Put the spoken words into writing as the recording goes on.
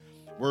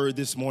word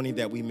this morning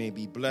that we may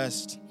be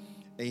blessed.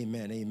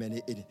 Amen,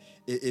 amen.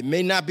 It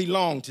may not be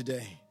long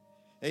today.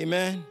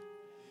 Amen.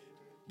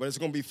 But it's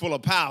going to be full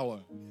of power.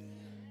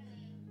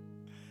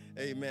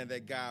 Amen.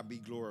 That God be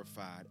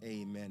glorified.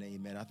 Amen,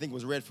 amen. I think it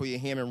was read for you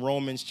here in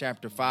Romans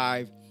chapter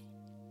 5,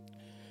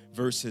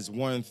 verses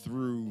 1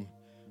 through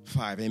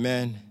 5.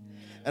 Amen.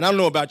 And I don't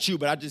know about you,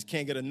 but I just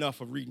can't get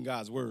enough of reading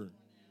God's word.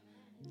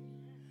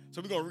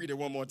 So we're going to read it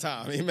one more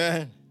time.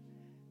 Amen.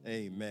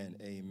 Amen,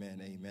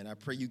 amen, amen. I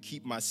pray you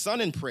keep my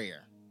son in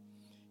prayer.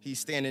 He's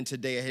standing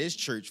today at his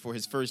church for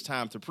his first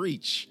time to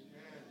preach.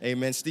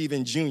 Amen.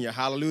 Stephen Jr.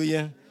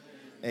 Hallelujah.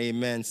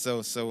 Amen.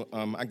 So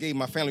I gave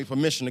my family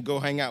permission to go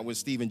hang out with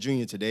Stephen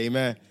Jr. today.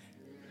 Amen.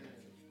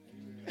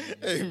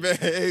 Amen,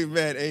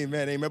 amen,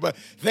 amen, amen. But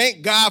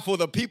thank God for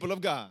the people of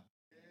God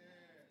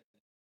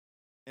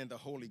and the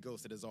Holy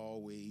Ghost that is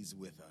always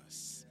with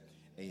us.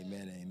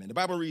 Amen, amen. The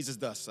Bible reads as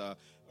thus,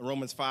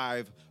 Romans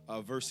 5,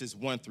 verses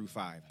 1 through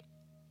 5.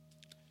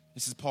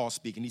 This is Paul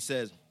speaking. He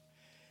says,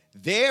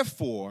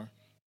 therefore,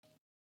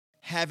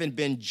 having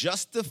been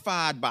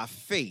justified by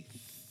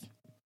faith,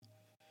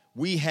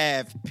 we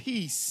have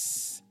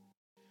peace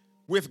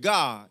with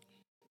God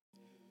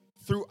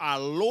through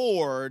our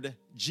Lord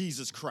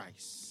Jesus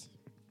Christ,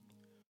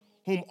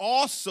 whom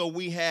also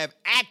we have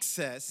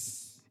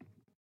access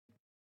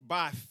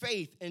by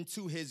faith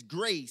into his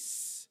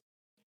grace,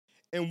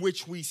 in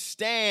which we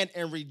stand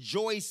and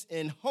rejoice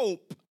in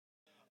hope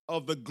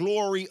of the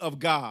glory of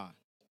God.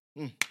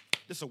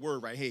 This is a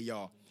word right here,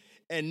 y'all.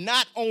 And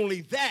not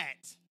only that,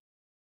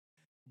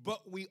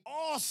 but we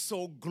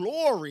also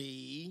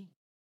glory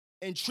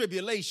in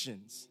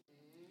tribulations,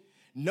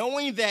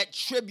 knowing that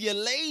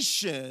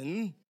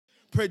tribulation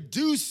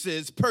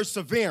produces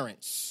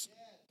perseverance,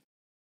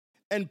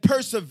 and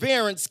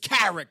perseverance,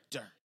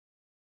 character,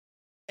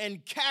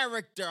 and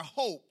character,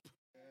 hope.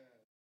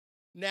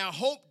 Now,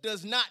 hope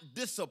does not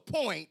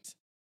disappoint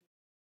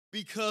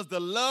because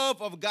the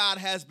love of God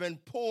has been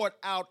poured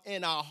out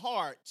in our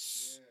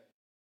hearts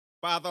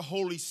by the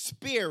Holy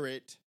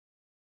Spirit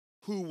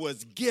who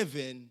was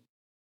given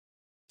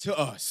to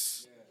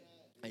us.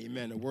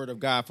 Amen. The word of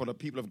God for the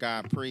people of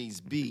God. Praise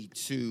be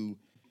to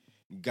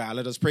God.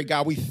 Let us pray.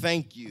 God, we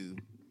thank you,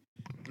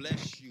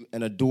 bless you,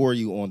 and adore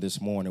you on this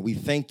morning. We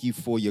thank you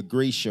for your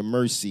grace, your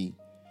mercy,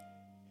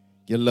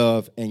 your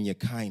love, and your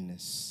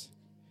kindness.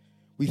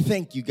 We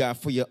thank you, God,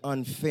 for your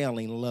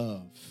unfailing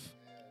love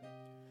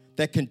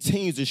that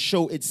continues to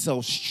show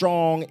itself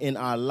strong in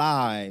our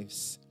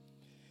lives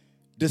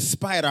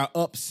despite our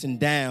ups and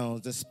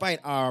downs, despite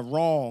our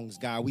wrongs,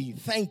 God. We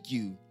thank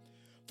you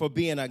for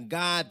being a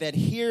God that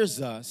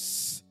hears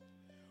us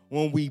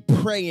when we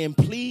pray and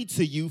plead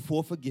to you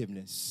for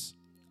forgiveness.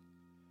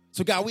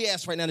 So, God, we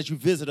ask right now that you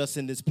visit us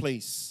in this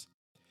place.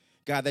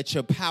 God, that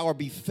your power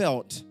be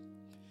felt,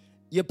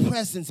 your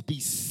presence be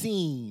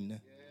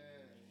seen,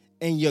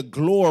 and your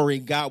glory,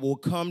 God, will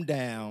come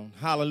down,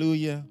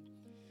 hallelujah,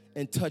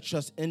 and touch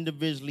us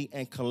individually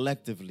and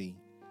collectively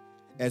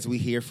as we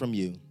hear from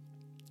you.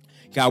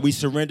 God, we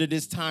surrender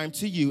this time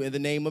to you in the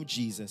name of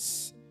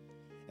Jesus,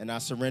 and I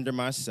surrender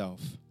myself.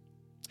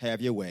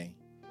 Have your way.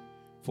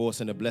 For us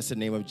in the blessed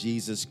name of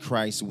Jesus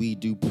Christ, we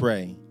do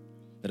pray.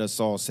 Let us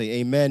all say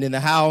amen in the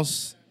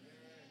house.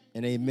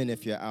 And amen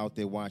if you're out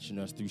there watching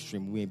us through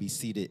stream. We may be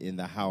seated in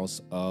the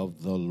house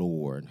of the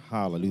Lord.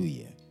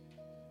 Hallelujah.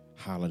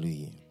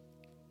 Hallelujah.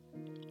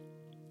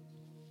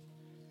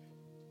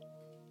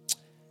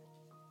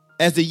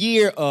 As the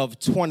year of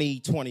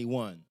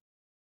 2021,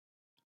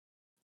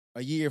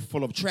 a year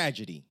full of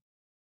tragedy,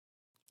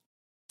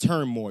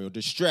 turmoil,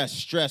 distress,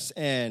 stress,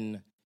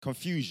 and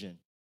confusion,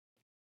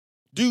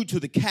 due to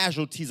the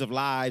casualties of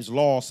lives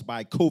lost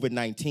by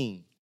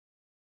COVID-19,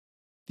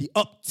 the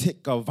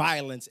uptick of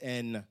violence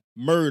and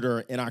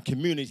murder in our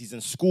communities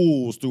and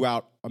schools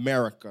throughout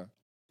America,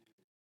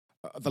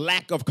 the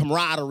lack of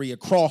camaraderie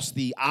across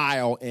the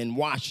aisle in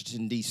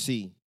Washington,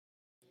 D.C.,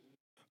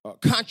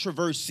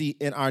 controversy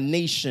in our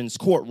nation's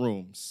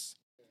courtrooms,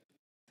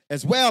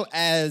 as well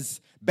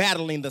as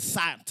battling to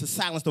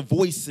silence the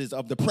voices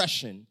of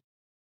depression,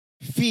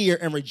 fear,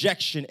 and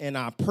rejection in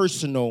our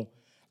personal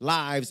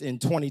lives in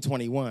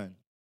 2021,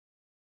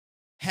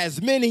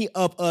 has many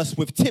of us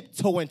with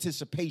tiptoe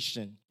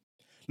anticipation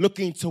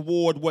looking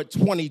toward what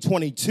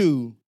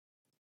 2022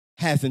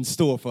 has in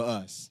store for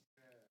us.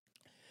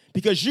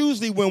 Because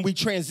usually when we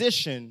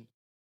transition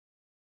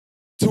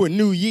to a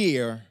new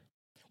year,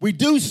 we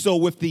do so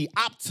with the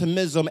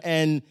optimism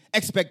and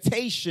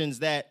expectations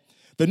that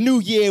the new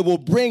year will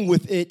bring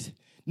with it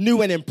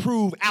new and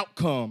improved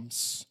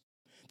outcomes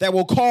that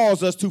will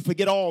cause us to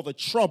forget all the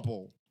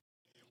trouble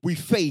we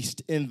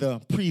faced in the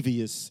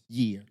previous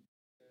year.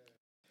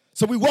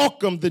 So we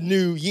welcome the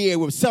new year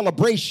with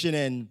celebration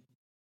and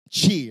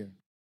cheer.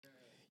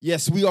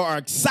 Yes, we are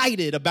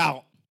excited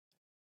about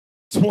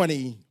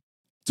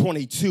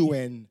 2022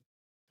 and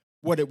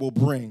what it will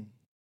bring.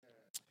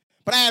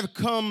 But I have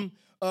come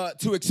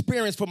to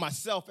experience for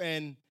myself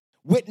and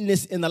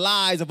witness in the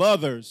lives of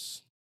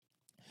others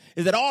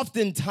is that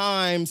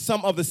oftentimes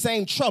some of the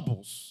same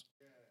troubles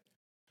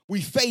we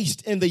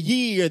faced in the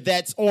year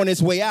that's on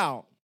its way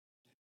out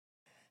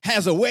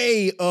has a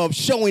way of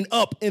showing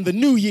up in the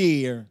new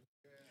year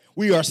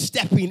we are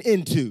stepping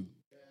into.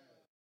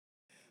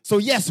 So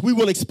yes, we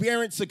will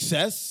experience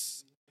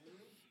success,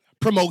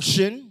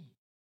 promotion,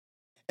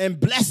 and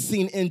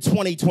blessing in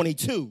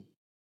 2022.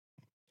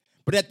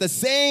 But at the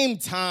same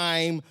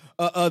time,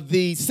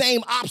 the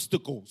same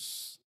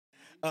obstacles,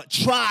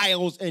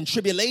 trials, and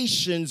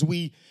tribulations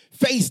we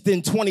faced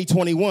in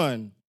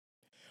 2021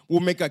 will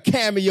make a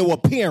cameo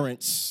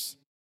appearance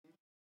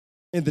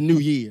in the new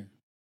year.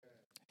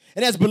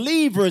 And as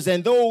believers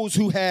and those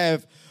who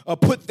have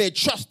put their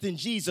trust in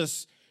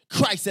Jesus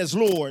Christ as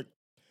Lord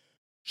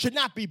should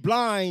not be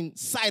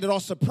blindsided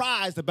or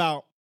surprised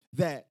about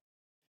that.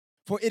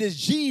 For it is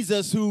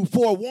Jesus who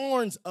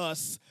forewarns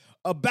us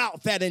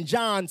about that in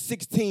John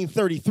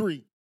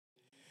 16:33.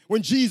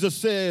 When Jesus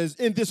says,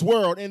 in this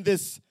world, in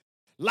this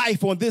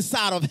life on this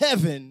side of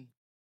heaven,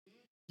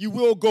 you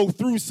will go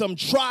through some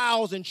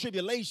trials and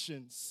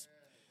tribulations,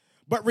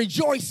 but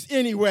rejoice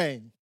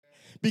anyway,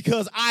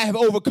 because I have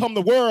overcome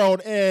the world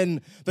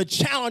and the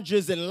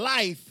challenges in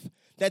life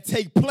that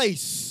take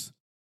place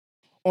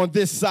on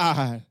this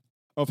side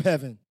of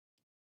heaven.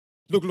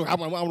 Look, I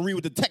want to read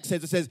what the text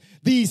says. It says,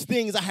 these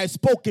things I have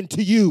spoken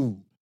to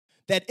you,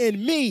 that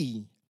in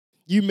me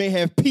you may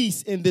have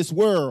peace in this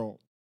world.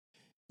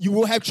 You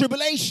will have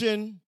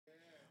tribulation,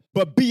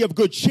 but be of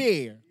good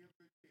cheer,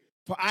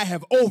 for I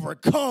have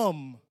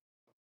overcome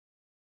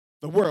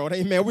the world.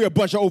 Amen. We're a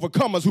bunch of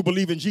overcomers who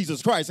believe in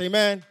Jesus Christ.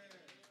 Amen.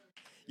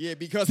 Yeah,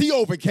 because he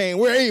overcame,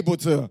 we're able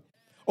to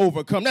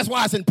overcome. That's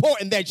why it's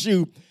important that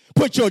you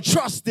put your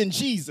trust in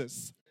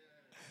Jesus,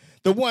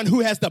 the one who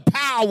has the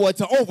power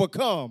to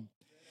overcome,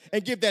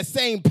 and give that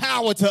same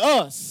power to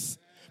us.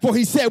 For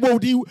he said, we'll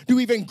do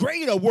even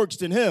greater works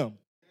than him.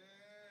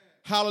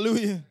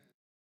 Hallelujah.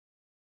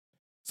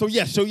 So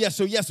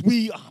yes,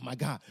 we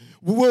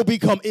will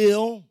become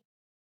ill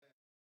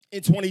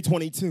in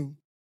 2022.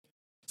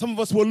 Some of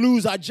us will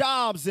lose our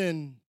jobs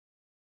in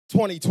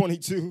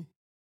 2022.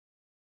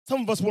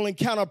 Some of us will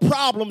encounter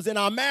problems in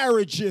our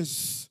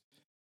marriages.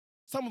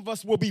 Some of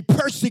us will be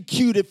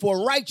persecuted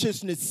for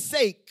righteousness'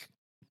 sake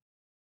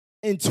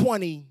in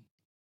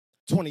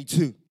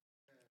 2022.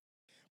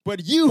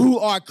 But you who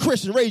are a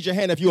Christian, raise your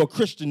hand if you're a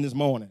Christian this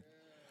morning.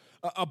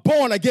 A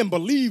born-again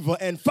believer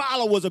and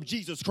followers of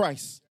Jesus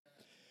Christ.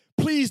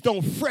 Please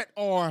don't fret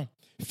or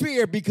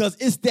fear, because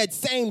it's that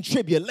same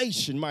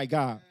tribulation, my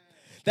God,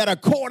 that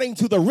according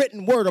to the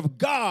written word of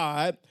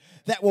God,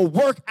 that will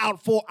work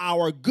out for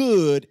our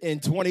good in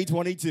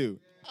 2022.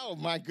 Oh,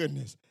 my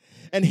goodness.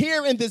 And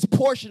here in this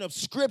portion of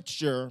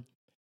Scripture,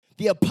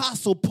 the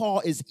Apostle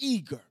Paul is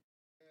eager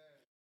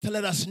to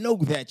let us know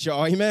that,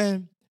 y'all,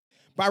 amen,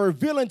 by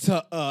revealing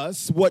to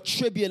us what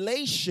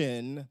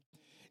tribulation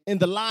in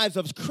the lives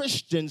of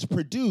Christians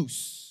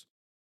produce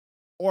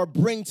or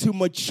bring to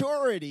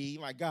maturity,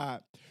 my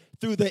God,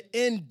 through the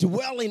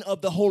indwelling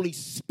of the Holy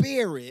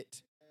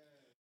Spirit,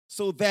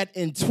 so that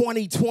in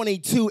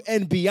 2022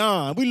 and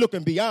beyond, we're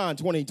looking beyond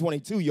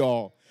 2022,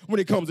 y'all,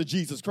 when it comes to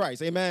Jesus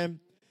Christ, amen,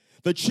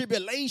 the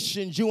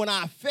tribulations you and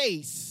I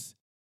face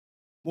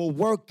will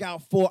work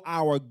out for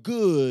our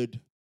good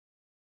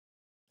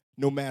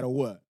no matter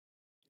what.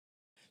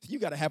 You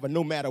got to have a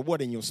no matter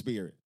what in your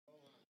spirit.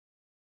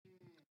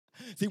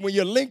 See, when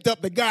you're linked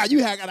up to God,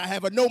 you got to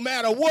have a no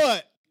matter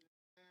what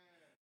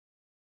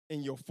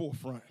in your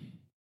forefront.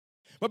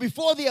 But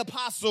before the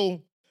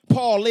Apostle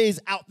Paul lays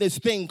out this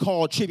thing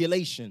called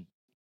tribulation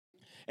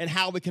and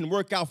how it can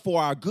work out for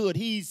our good,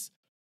 he's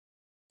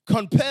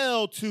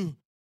compelled to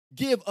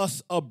give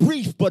us a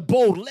brief but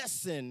bold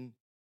lesson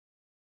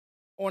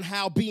on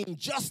how being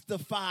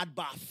justified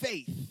by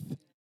faith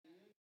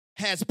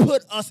has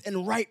put us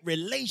in right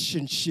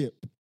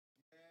relationship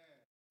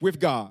with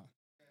God.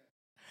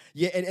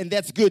 Yeah, and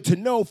that's good to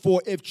know,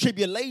 for if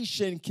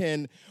tribulation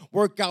can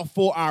work out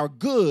for our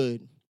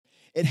good,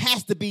 it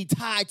has to be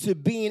tied to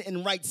being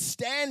in right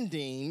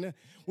standing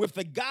with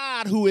the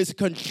God who is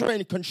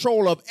in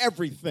control of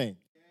everything,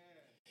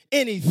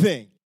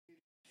 anything,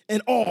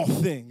 and all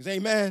things.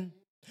 Amen.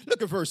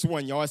 Look at verse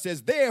 1, y'all. It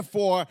says,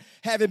 therefore,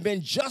 having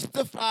been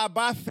justified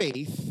by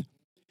faith,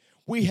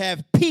 we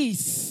have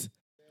peace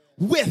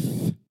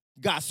with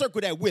God.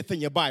 Circle that with in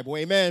your Bible.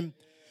 Amen.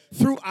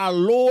 Through our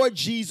Lord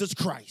Jesus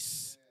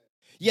Christ.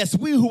 Yes,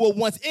 we who were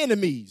once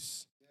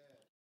enemies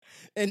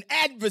and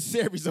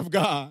adversaries of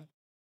God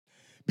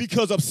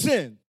because of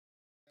sin,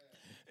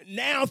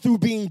 now through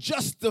being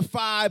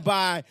justified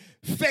by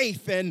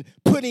faith and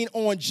putting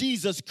on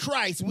Jesus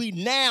Christ, we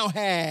now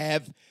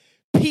have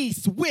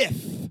peace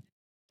with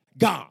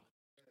God.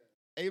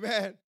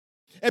 Amen.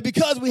 And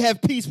because we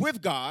have peace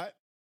with God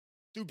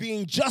through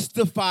being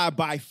justified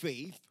by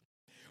faith,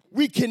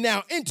 we can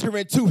now enter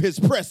into his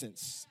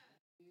presence,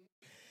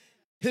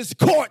 his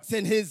courts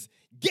and his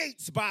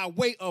gates by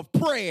way of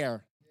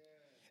prayer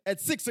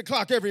at 6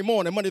 o'clock every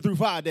morning, Monday through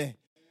Friday.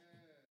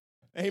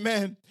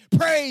 Amen.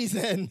 Praise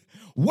and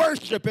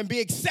worship and be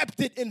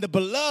accepted in the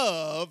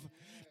beloved,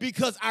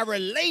 because our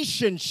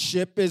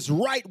relationship is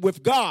right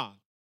with God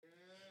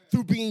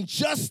through being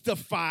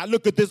justified,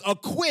 look at this,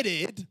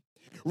 acquitted,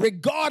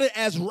 regarded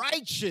as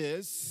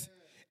righteous,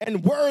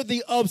 and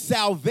worthy of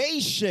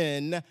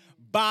salvation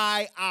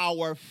by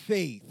our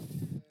faith.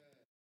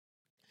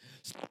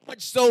 So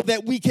much so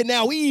that we can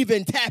now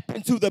even tap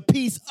into the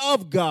peace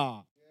of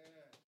God.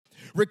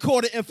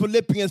 Recorded in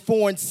Philippians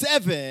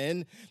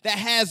 4:7, that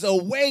has a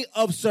way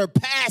of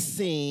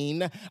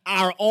surpassing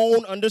our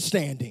own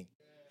understanding.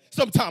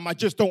 Sometimes I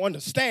just don't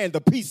understand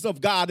the peace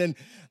of God and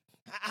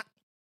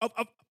of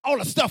all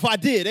the stuff I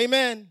did,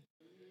 amen?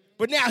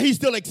 But now he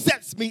still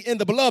accepts me in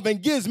the beloved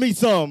and gives me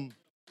some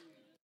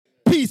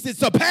peace that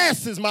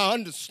surpasses my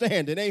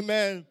understanding,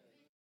 amen?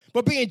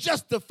 But being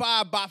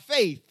justified by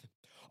faith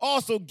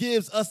also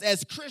gives us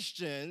as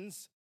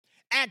Christians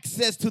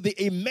access to the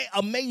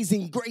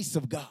amazing grace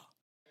of God.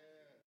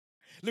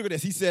 Look at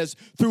this. He says,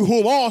 through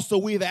whom also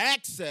we have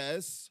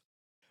access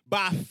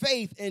by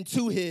faith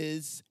into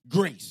his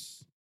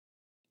grace.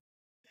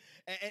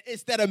 And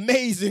it's that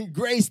amazing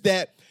grace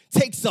that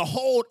takes a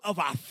hold of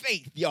our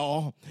faith,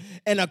 y'all,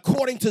 and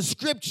according to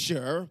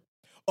Scripture,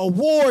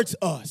 awards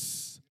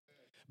us,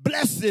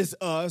 blesses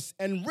us,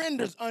 and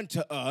renders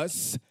unto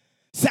us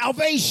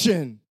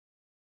salvation.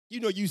 You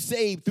know, you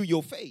saved through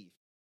your faith.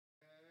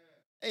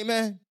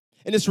 Amen.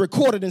 And it's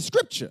recorded in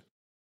Scripture.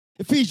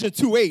 Ephesians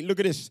 2:8, look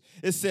at this.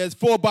 It says,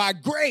 for by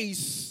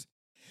grace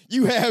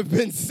you have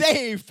been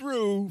saved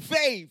through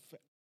faith,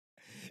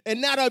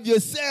 and not of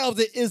yourselves,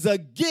 it is a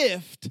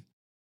gift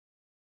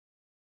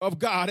of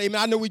God.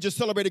 Amen. I know we just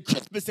celebrated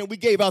Christmas and we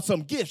gave out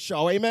some gifts,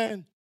 y'all.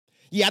 Amen.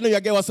 Yeah, I know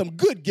y'all gave out some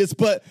good gifts,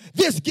 but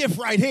this gift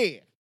right here,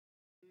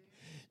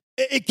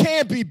 it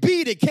can't be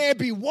beat. It can't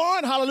be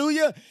won.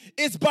 Hallelujah.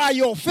 It's by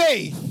your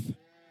faith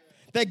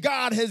that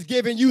God has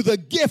given you the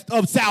gift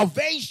of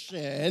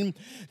salvation,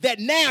 that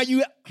now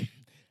you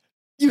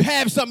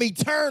have some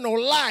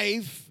eternal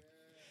life.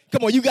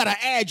 Come on, you got an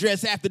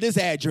address after this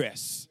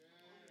address.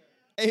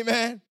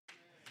 Amen.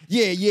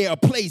 Yeah, a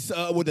place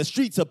where the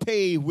streets are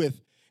paved with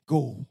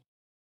gold.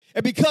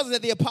 And because of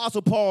that, the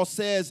Apostle Paul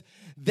says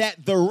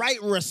that the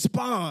right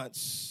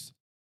response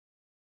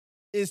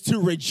is to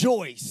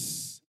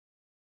rejoice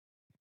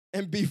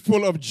and be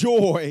full of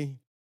joy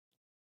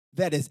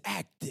that is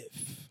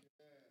active.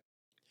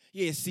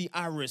 Yeah, see,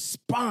 our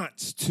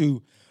response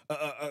to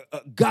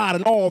God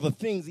and all the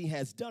things he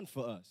has done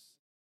for us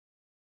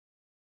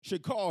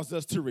should cause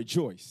us to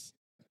rejoice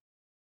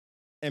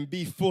and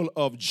be full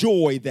of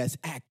joy that's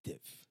active.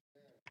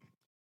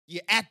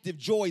 Yeah, active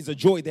joy is a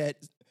joy that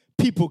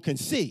people can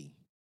see.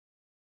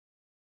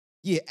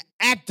 Yeah,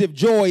 active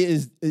joy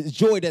is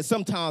joy that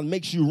sometimes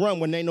makes you run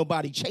when ain't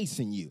nobody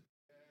chasing you.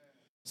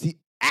 See,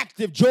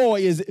 active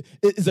joy is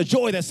a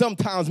joy that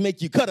sometimes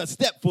make you cut a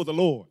step for the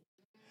Lord.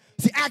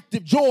 See,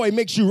 active joy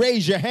makes you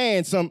raise your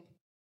hand.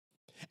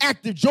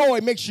 Active joy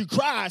makes you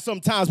cry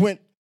sometimes. When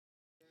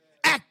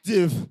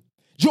active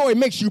joy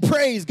makes you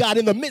praise God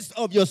in the midst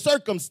of your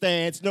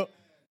circumstance. No,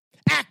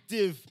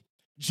 active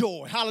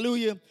joy,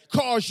 hallelujah,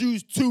 cause you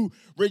to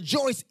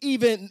rejoice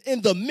even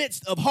in the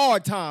midst of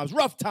hard times,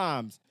 rough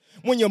times.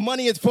 When your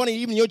money is funny,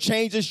 even your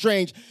change is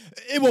strange,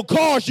 it will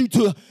cause you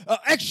to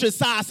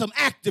exercise some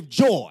active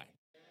joy.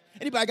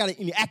 Anybody got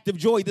any active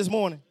joy this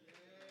morning?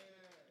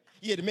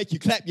 Yeah, to make you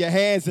clap your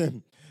hands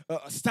and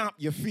stomp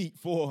your feet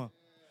for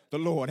the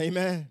Lord,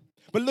 amen.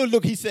 But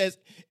look, he says,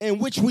 in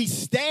which we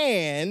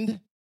stand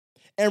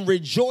and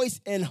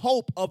rejoice in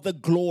hope of the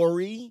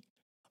glory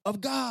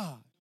of God.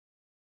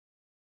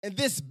 And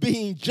this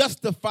being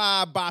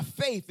justified by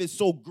faith is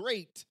so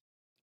great.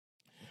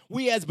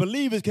 We as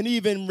believers can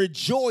even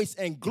rejoice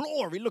and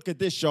glory, look at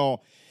this,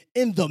 y'all,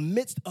 in the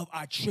midst of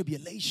our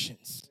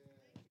tribulations.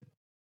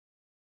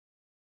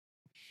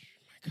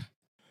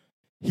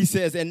 He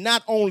says, and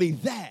not only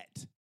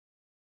that,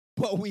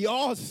 but we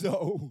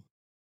also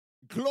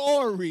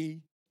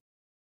glory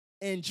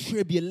in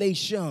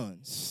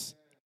tribulations.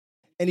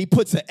 And he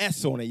puts an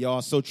S on it,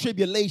 y'all. So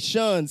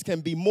tribulations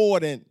can be more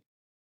than,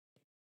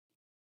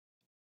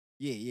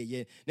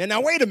 yeah.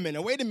 Now, wait a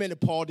minute,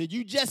 Paul. Did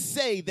you just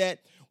say that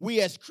we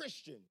as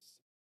Christians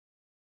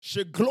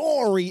should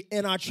glory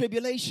in our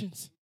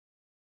tribulations?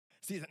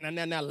 See,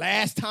 now,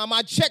 last time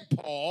I checked,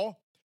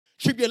 Paul,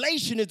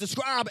 tribulation is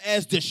described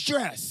as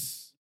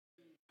distress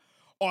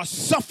or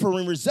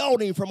suffering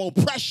resulting from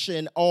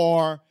oppression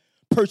or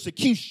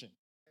persecution.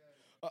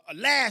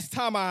 Last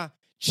time I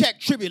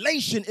checked,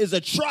 tribulation is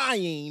a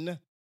trying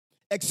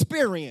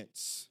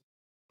experience.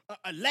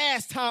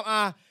 Last time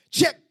I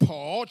checked,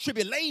 Paul,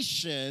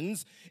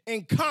 tribulations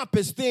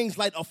encompass things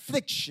like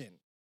affliction,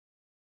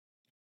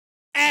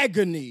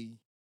 agony,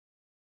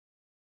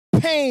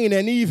 pain,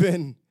 and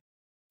even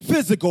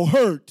physical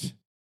hurt.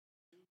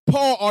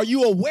 Paul, are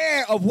you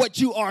aware of what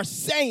you are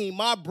saying,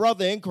 my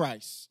brother in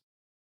Christ?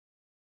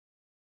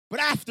 But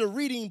after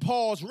reading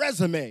Paul's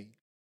resume,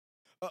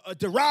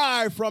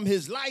 derived from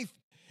his life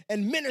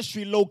and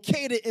ministry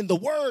located in the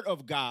Word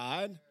of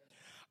God,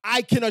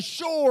 I can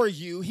assure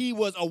you he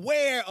was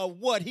aware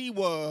of what he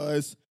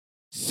was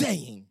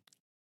saying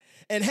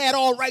and had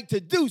all right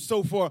to do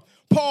so. For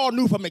Paul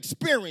knew from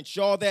experience,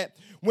 y'all, that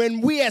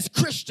when we as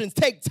Christians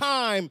take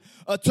time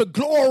to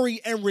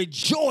glory and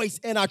rejoice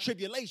in our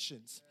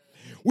tribulations,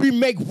 we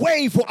make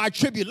way for our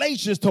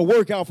tribulations to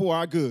work out for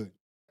our good.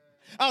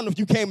 I don't know if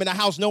you came in the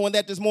house knowing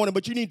that this morning,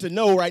 but you need to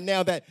know right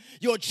now that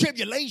your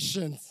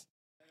tribulations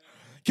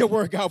can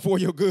work out for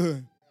your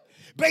good.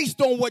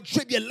 Based on what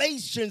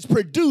tribulations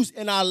produce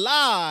in our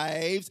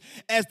lives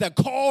as the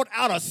called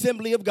out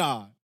assembly of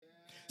God.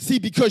 See,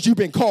 because you've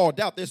been called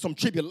out, there's some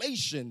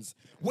tribulations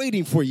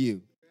waiting for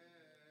you.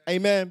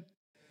 Amen.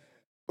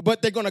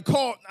 But they're going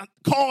to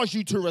cause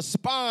you to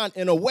respond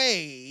in a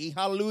way,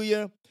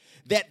 hallelujah,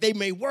 that they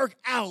may work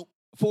out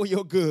for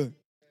your good.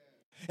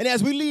 And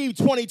as we leave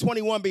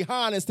 2021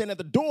 behind and stand at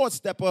the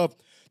doorstep of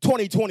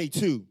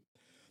 2022,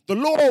 the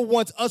Lord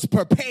wants us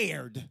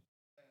prepared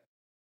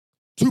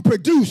to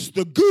produce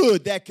the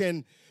good that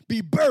can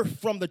be birthed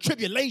from the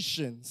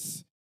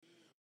tribulations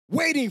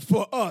waiting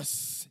for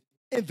us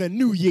in the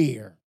new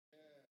year.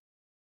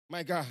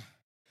 My God,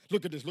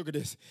 look at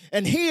this.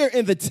 And here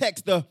in the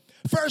text, the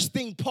first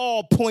thing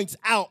Paul points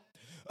out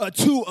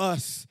to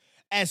us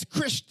as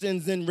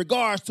Christians in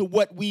regards to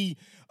what we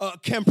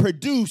can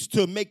produce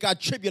to make our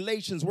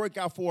tribulations work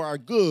out for our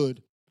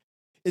good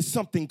is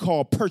something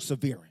called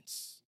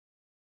perseverance.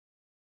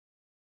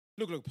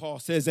 Look, Paul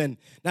says, and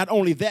not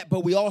only that,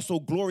 but we also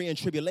glory in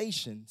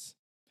tribulations,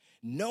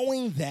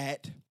 knowing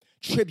that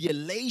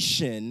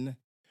tribulation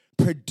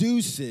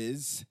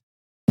produces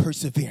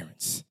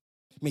perseverance.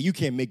 Man, you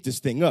can't make this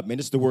thing up, man.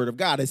 It's the word of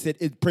God. I said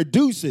it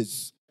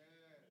produces.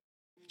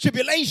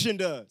 Tribulation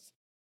does.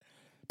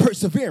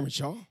 Perseverance,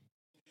 y'all.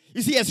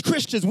 You see, as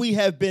Christians, we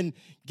have been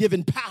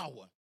given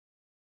power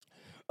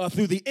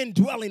through the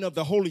indwelling of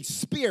the Holy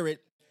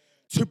Spirit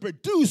to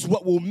produce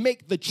what will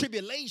make the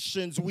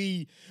tribulations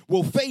we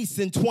will face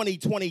in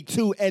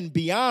 2022 and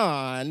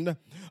beyond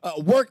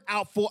work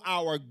out for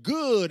our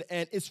good.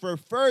 And it's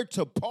referred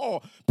to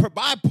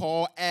by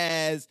Paul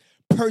as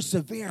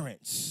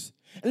perseverance.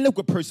 And look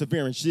what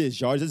perseverance is,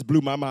 y'all. It just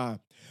blew my mind.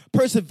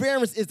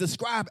 Perseverance is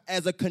described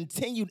as a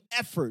continued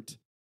effort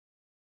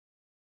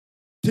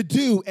to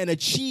do and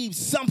achieve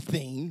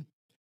something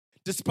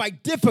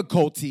despite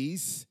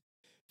difficulties,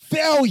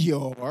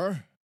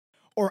 failure,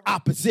 or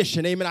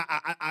opposition. Amen.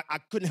 I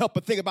couldn't help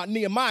but think about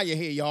Nehemiah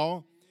here,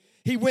 y'all.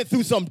 He went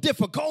through some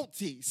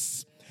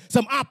difficulties,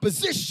 some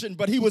opposition,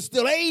 but he was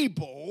still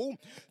able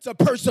to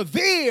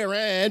persevere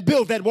and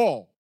build that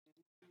wall.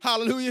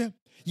 Hallelujah.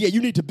 Yeah,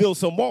 you need to build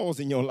some walls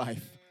in your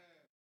life.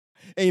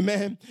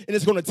 Amen. And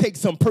it's going to take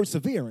some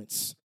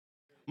perseverance.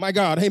 My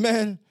God,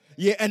 amen.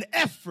 Yeah, an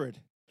effort.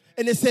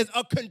 And it says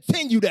a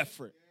continued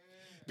effort.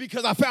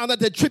 Because I found out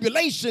that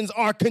tribulations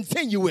are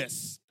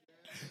continuous.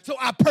 So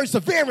our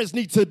perseverance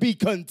needs to be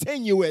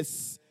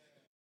continuous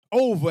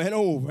over and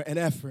over an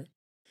effort.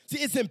 See,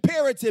 it's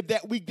imperative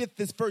that we get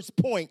this first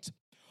point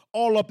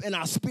all up in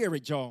our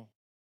spirit, y'all.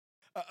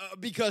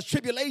 Because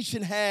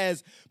tribulation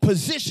has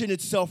positioned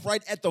itself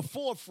right at the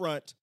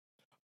forefront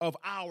of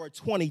our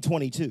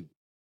 2022.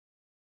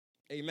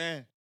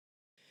 Amen.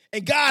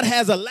 And God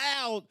has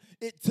allowed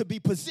it to be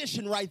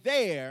positioned right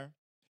there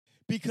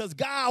because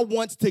God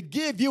wants to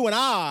give you and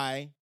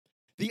I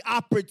the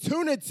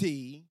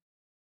opportunity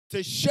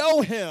to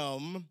show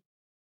him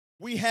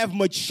we have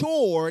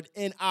matured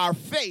in our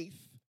faith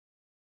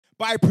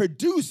by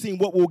producing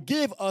what will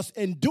give us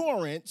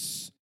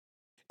endurance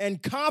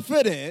and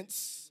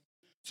confidence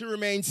to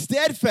remain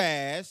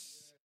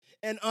steadfast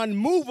and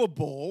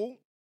unmovable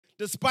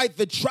despite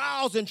the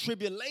trials and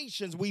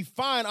tribulations we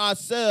find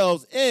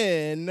ourselves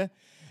in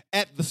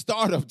at the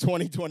start of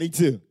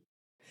 2022.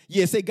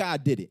 Yeah, say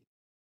God did it.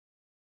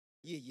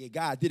 Yeah,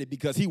 God did it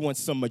because he wants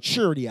some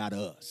maturity out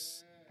of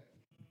us.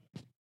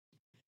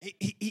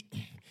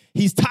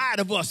 He's tired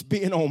of us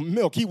being on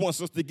milk. He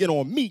wants us to get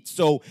on meat.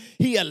 So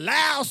he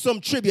allows some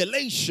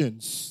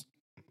tribulations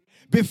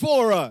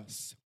before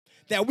us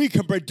that we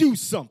can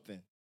produce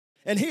something.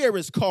 And here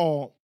is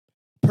called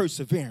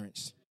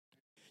perseverance.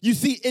 You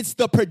see, it's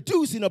the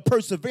producing of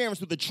perseverance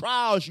through the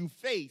trials you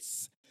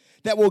face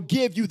that will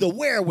give you the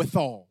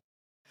wherewithal,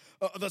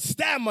 the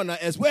stamina,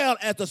 as well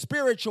as the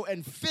spiritual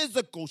and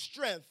physical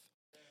strength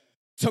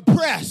to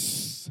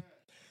press,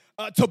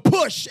 to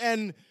push,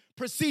 and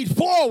proceed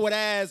forward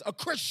as a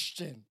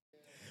Christian.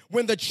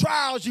 When the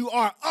trials you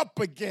are up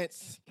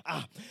against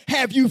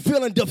have you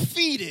feeling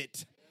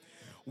defeated,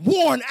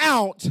 worn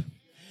out,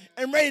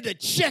 and ready to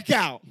check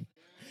out.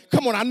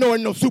 Come on, I know there are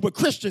no super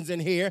Christians in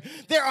here.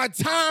 There are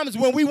times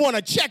when we want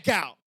to check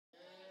out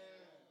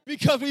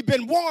because we've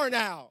been worn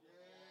out.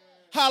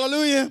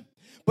 Hallelujah.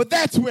 But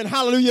that's when,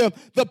 hallelujah,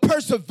 the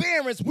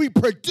perseverance we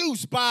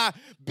produce by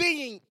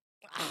being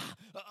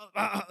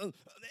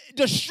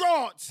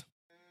distraught,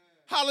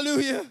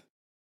 hallelujah,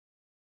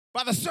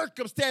 by the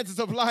circumstances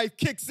of life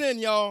kicks in,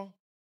 y'all,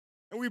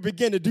 and we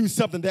begin to do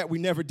something that we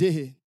never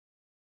did.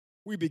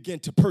 We begin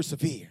to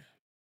persevere,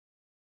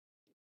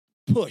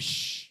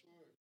 push,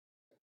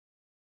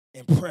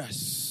 and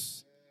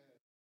press.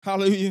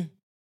 Hallelujah.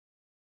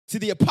 See,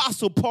 the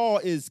Apostle Paul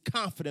is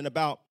confident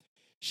about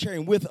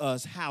sharing with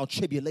us how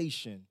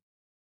tribulation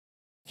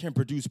can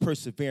produce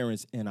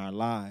perseverance in our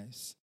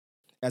lives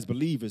as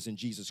believers in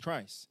Jesus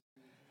Christ.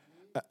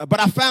 But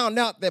I found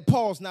out that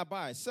Paul's not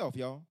by himself,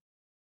 y'all.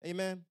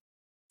 Amen.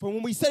 For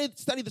when we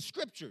study the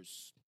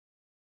scriptures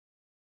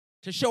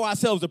to show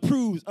ourselves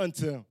approved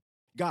unto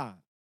God,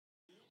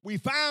 we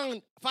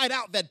find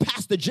out that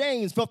Pastor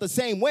James felt the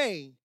same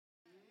way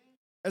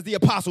as the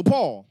Apostle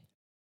Paul.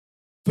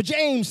 For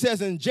James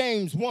says in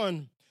James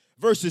 1,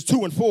 verses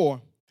 2 and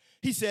 4,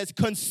 he says,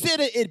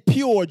 consider it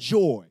pure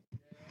joy.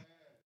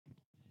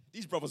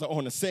 These brothers are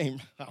on the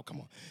same, oh, come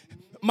on.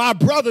 My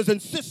brothers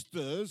and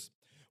sisters,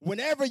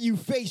 whenever you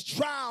face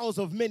trials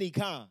of many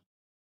kinds,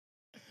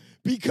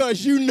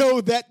 because you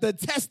know that the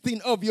testing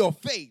of your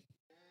faith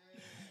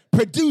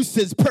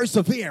produces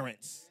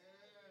perseverance.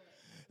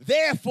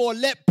 Therefore,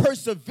 let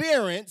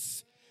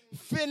perseverance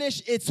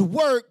finish its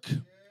work.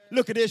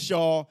 Look at this,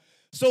 y'all.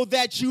 So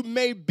that you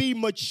may be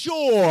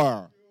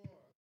mature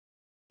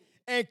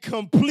and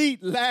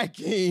complete,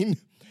 lacking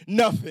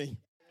nothing.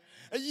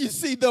 You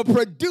see, the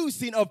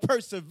producing of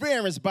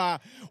perseverance by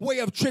way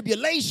of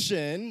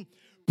tribulation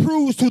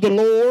proves to the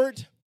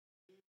Lord,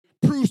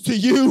 proves to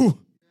you,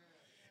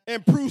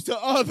 and proves to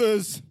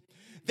others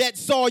that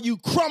saw you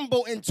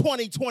crumble in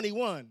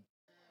 2021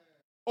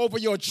 over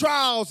your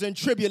trials and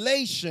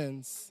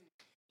tribulations.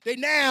 They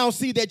now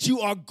see that you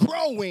are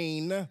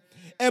growing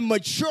and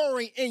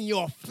maturing in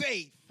your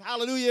faith.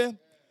 Hallelujah.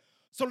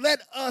 So let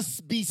us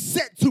be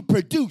set to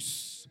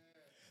produce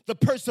the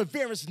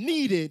perseverance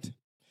needed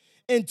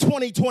in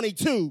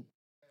 2022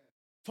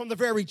 from the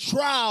very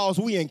trials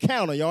we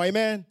encounter, y'all.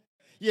 Amen.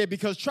 Yeah,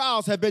 because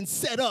trials have been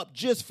set up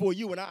just for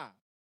you and I.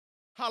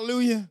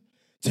 Hallelujah.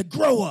 To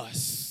grow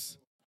us,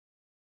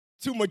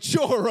 to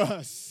mature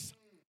us.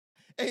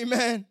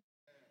 Amen.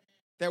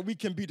 That we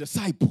can be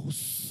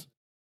disciples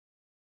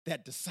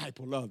that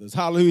disciple others.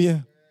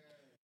 Hallelujah.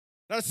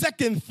 Now, the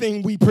second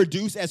thing we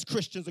produce as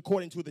Christians,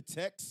 according to the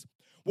text,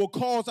 will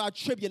cause our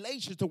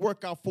tribulations to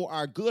work out for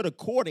our good,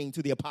 according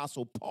to the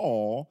Apostle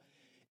Paul,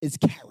 is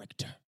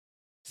character.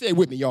 Say it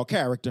with me, y'all,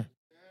 character.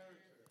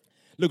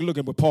 Look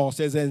at what Paul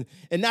says. And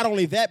not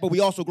only that, but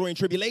we also grow in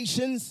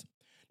tribulations,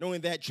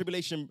 knowing that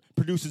tribulation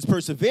produces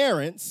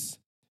perseverance,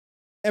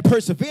 and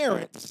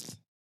perseverance,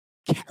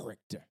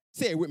 character.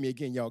 Say it with me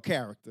again, y'all,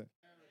 character.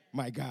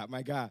 My God,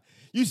 my God.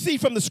 You see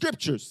from the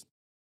scriptures,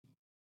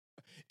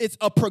 it's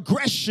a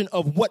progression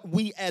of what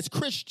we as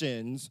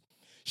Christians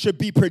should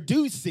be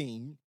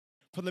producing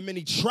for the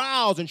many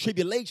trials and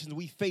tribulations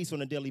we face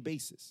on a daily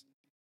basis.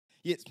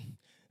 Yes,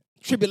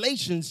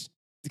 tribulations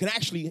can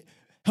actually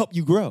help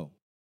you grow.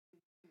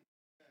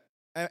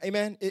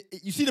 Amen.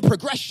 You see the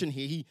progression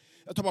here. He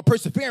talking about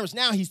perseverance.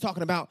 Now he's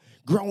talking about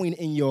growing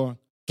in your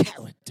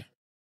character.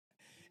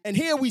 And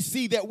here we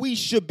see that we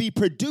should be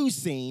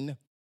producing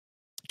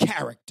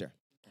character.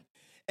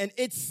 And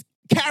it's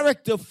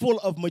character full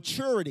of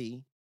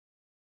maturity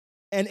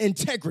and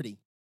integrity,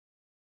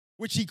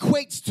 which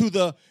equates to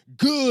the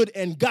good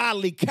and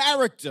godly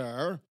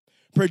character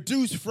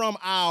produced from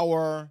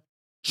our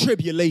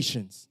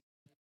tribulations.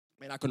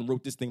 Man, I couldn't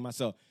wrote this thing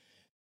myself.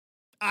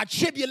 Our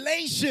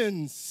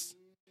tribulations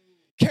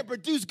can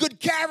produce good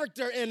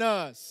character in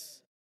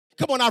us.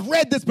 Come on, I've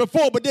read this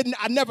before, but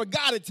I never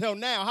got it till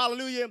now.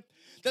 Hallelujah.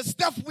 The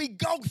stuff we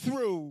go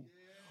through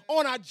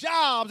on our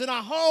jobs, in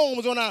our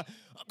homes,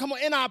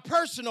 in our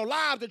personal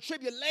lives, the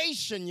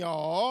tribulation,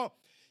 y'all,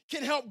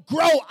 can help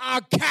grow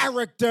our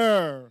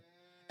character.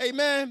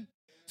 Amen.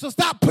 So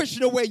stop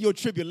pushing away your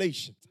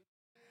tribulations.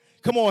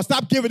 Come on,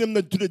 stop giving them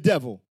to the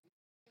devil.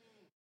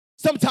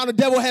 Sometimes the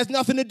devil has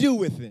nothing to do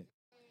with it.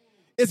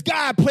 It's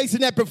God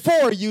placing that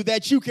before you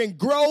that you can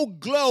grow,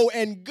 glow,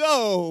 and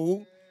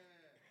go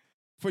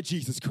for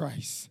Jesus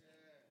Christ.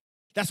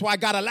 That's why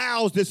God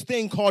allows this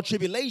thing called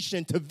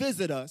tribulation to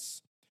visit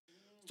us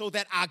so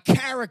that our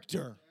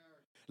character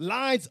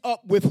lines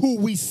up with who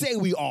we say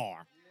we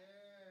are,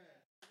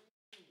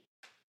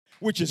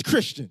 which is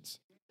Christians.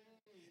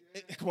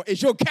 Come on,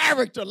 is your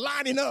character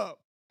lining up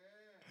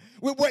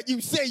with what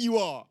you say you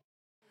are,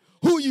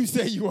 who you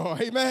say you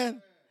are?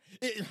 Amen.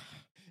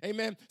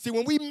 Amen. See,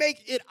 when we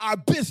make it our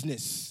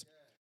business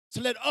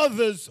to let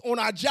others on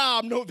our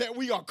job know that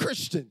we are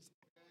Christians,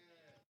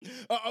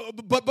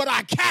 but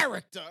our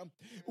character,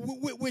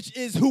 which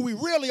is who we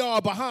really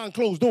are behind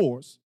closed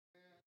doors,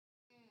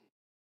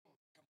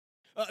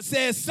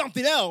 says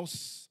something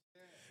else,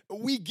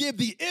 we give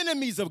the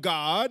enemies of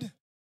God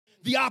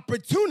the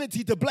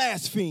opportunity to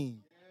blaspheme.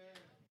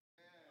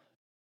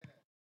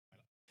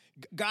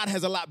 God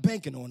has a lot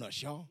banking on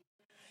us, y'all,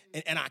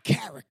 and our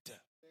character.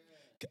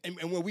 And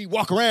when we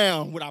walk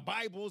around with our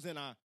Bibles and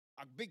our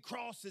big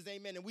crosses,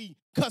 amen, and we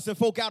cussing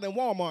folk out in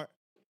Walmart,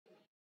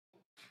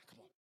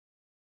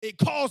 it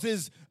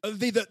causes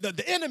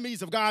the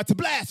enemies of God to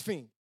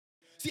blaspheme.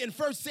 See, in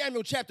 1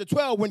 Samuel chapter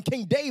 12, when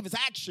King David's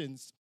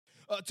actions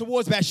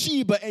towards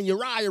Bathsheba and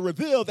Uriah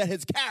revealed that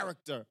his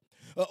character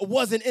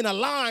wasn't in a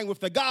line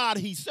with the God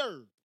he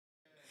served.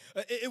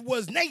 It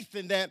was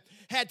Nathan that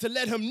had to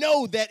let him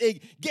know that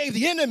it gave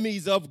the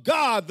enemies of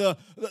God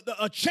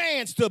a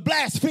chance to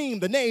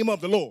blaspheme the name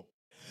of the Lord.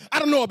 I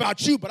don't know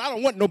about you, but I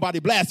don't want nobody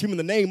blaspheming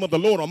the name of the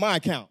Lord on my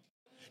account.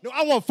 No,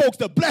 I want folks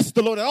to bless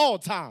the Lord at all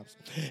times.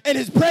 And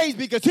his praise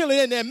be continually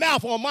in their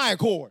mouth on my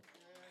accord.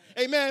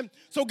 Amen.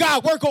 So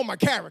God, work on my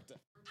character.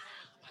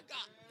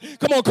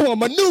 Come on,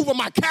 maneuver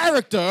my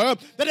character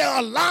that it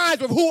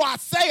aligns with who I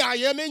say I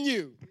am in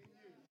you.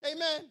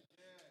 Amen.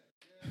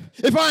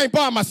 If I ain't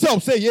by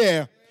myself, say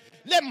yeah.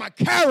 Let my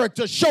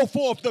character show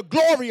forth the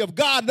glory of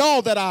God and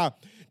all that I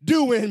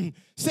do, and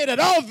say that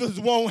others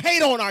won't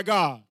hate on our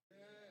God.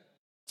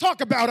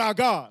 Talk about our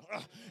God.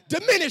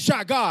 Diminish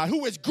our God,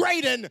 who is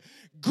great and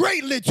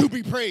greatly to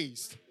be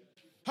praised.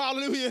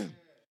 Hallelujah.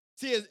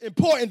 See, it's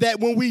important that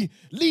when we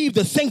leave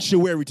the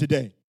sanctuary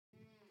today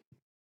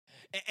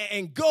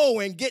and go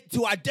and get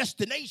to our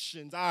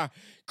destinations, our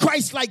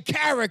Christ-like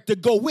character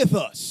go with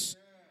us.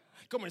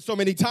 Come on, so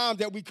many times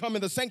that we come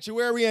in the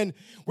sanctuary and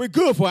we're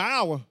good for an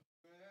hour.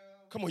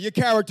 Come on, your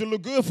character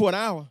look good for an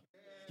hour.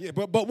 Yeah,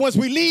 but once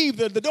we leave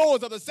the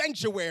doors of the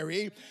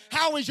sanctuary,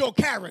 how is your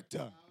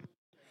character?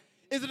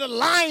 Is it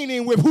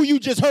aligning with who you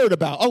just heard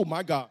about? Oh,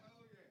 my God.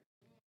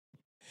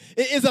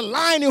 Is it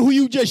aligning who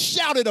you just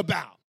shouted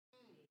about?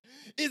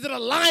 Is it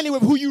aligning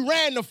with who you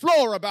ran the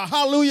floor about?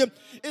 Hallelujah.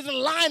 Is it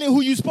aligning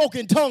who you spoke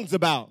in tongues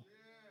about?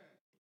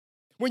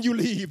 When you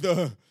leave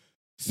the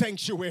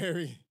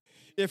sanctuary,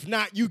 if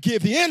not, you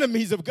give the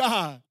enemies of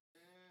God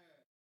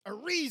a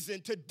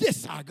reason to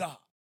diss our God.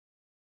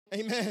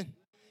 Amen.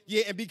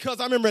 Yeah, and because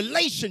I'm in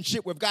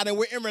relationship with God and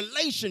we're in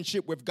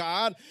relationship with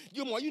God,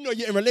 you know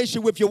you're in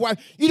relationship with your wife.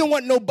 You don't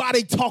want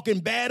nobody talking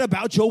bad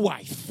about your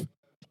wife.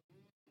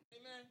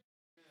 Amen.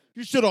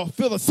 You should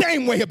feel the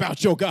same way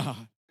about your God,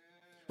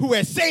 who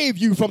has saved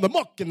you from the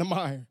muck and the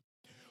mire,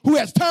 who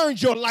has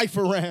turned your life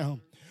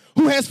around,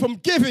 who has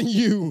forgiven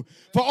you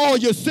for all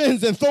your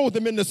sins and thrown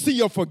them in the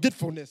sea of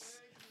forgetfulness.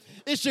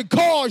 It should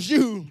cause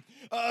you,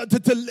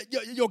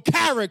 your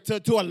character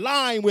to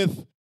align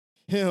with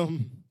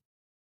him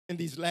in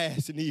these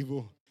last and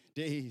evil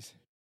days.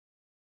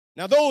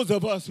 Now, those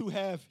of us who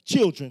have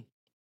children,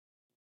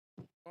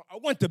 I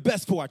want the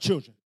best for our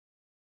children.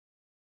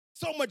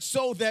 So much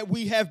so that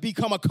we have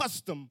become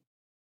accustomed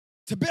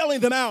to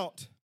bailing them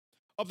out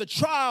of the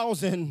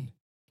trials and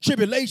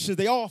tribulations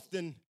they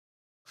often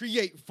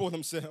create for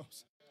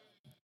themselves.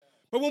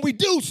 But when we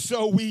do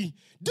so, we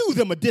do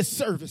them a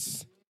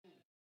disservice,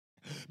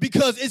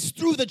 because it's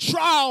through the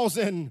trials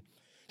and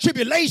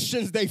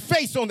tribulations they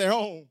face on their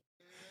own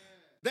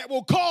that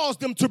will cause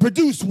them to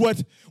produce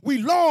what we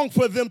long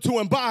for them to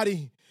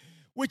embody,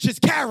 which is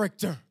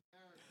character,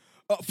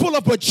 full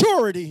of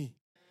maturity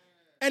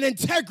and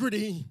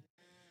integrity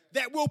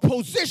that will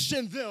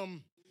position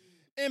them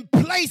in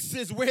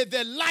places where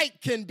their light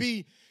can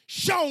be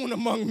shown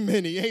among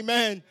many.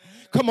 Amen.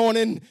 Come on,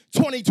 in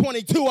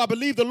 2022, I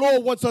believe the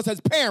Lord wants us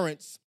as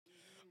parents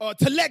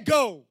to let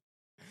go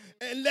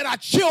and let our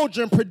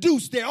children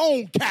produce their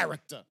own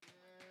character,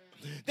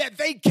 that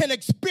they can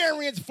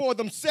experience for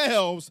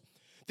themselves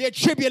their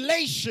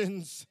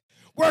tribulations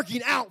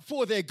working out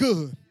for their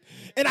good.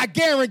 And I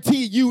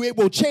guarantee you it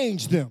will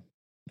change them.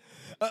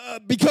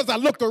 Because I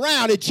look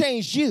around, it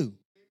changed you.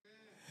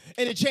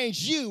 And it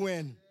changed you,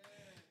 and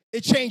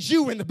it changed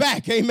you in the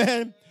back.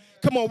 Amen.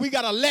 Come on, we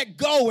got to let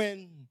go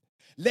and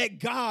let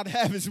God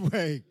have his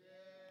way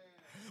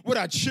with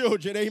our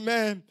children.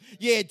 Amen.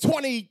 Yeah,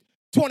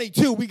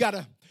 2022, we got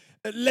to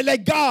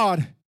let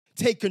God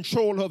take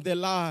control of their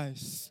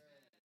lives,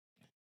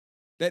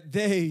 that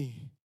they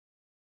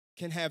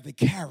can have the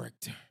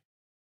character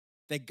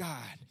that God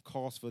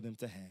calls for them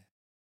to have.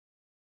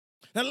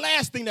 Now, the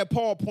last thing that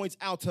Paul points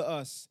out to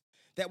us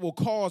that will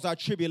cause our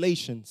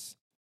tribulations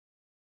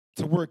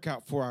to work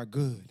out for our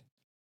good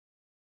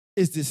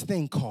is this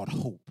thing called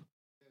hope.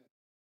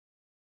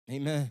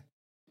 Amen.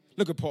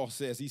 Look what Paul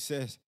says. He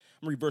says,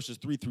 I'm going to read verses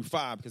 3 through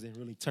 5 because it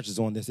really touches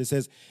on this. It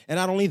says, and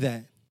not only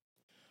that,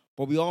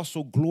 but we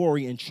also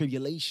glory in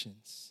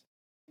tribulations,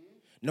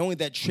 knowing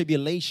that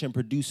tribulation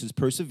produces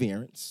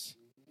perseverance,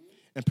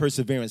 and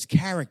perseverance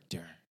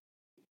character,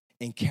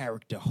 and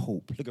character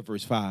hope. Look at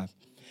verse 5.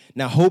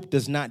 Now hope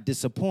does not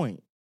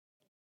disappoint,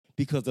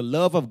 because the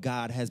love of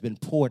God has been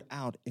poured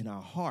out in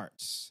our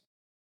hearts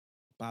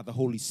by the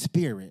Holy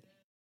Spirit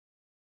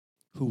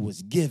who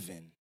was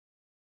given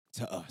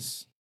to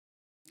us.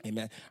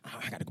 Amen.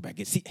 I got to go back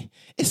and see.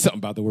 It's something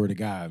about the word of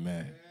God,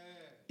 man.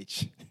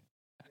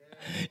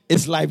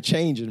 It's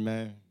life-changing,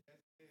 man.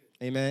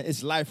 Amen.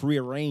 It's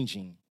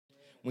life-rearranging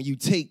when you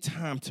take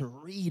time to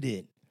read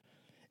it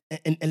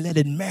and let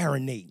it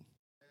marinate.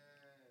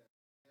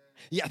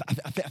 Yeah,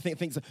 I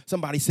think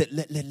somebody said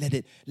let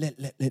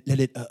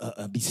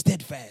it be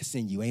steadfast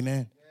in you.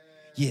 Amen.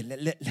 Yeah,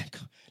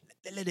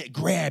 let it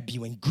grab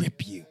you and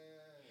grip you.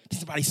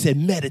 Somebody said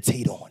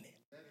meditate on it.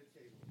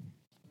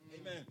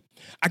 Amen.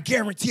 I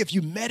guarantee if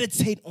you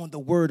meditate on the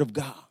word of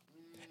God,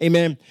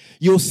 amen,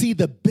 you'll see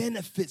the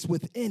benefits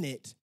within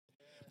it,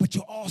 but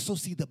you'll also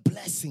see the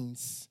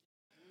blessings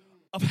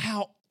of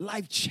how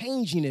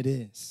life-changing it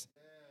is.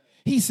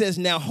 He says,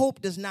 now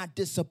hope does not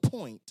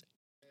disappoint,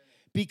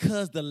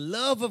 because the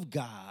love of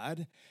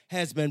God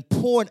has been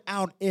poured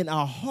out in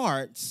our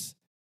hearts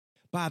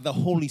by the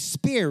Holy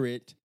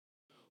Spirit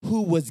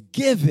who was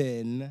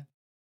given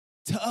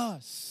to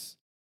us.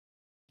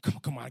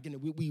 Come on. Again,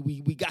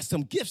 we got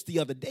some gifts the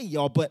other day,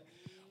 y'all, but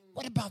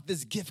what about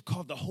this gift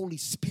called the Holy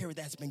Spirit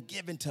that's been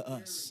given to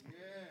us?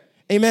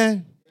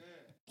 Amen?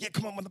 Yeah,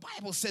 come on. When the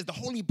Bible says the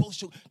Holy Ghost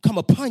shall come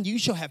upon you, you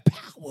shall have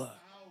power.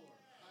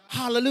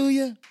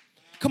 Hallelujah.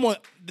 Come on.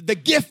 The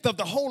gift of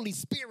the Holy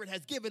Spirit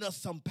has given us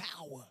some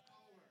power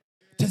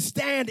to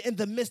stand in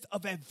the midst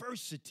of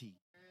adversity,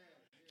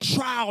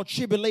 trial,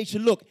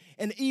 tribulation, look,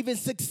 and even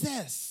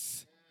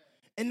success,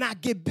 and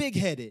not get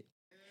big-headed,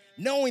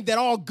 knowing that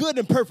all good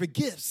and perfect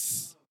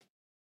gifts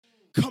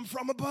come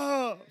from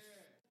above.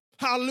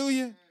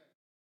 Hallelujah.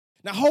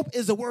 Now, hope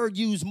is a word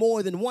used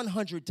more than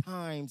 100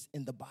 times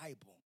in the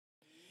Bible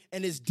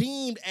and is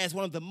deemed as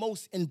one of the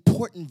most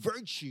important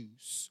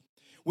virtues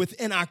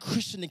within our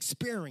Christian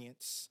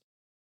experience,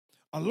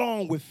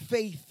 along with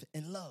faith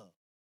and love.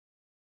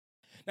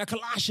 Now,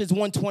 Colossians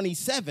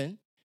 1:27,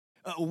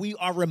 we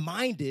are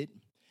reminded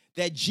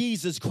that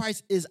Jesus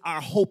Christ is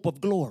our hope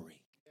of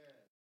glory.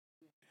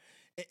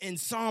 In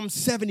Psalm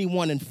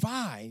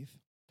 71:5,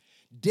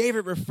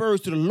 David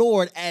refers to the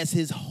Lord as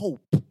his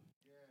hope.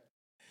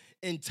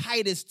 In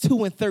Titus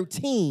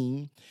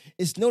 2:13,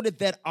 it's noted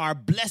that our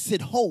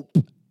blessed hope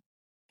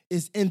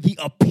is in the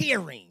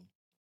appearing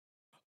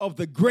of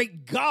the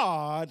great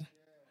God,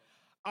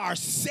 our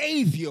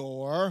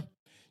Savior,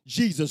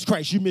 Jesus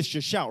Christ. You missed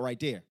your shout right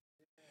there.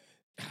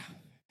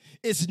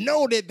 It's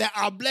noted that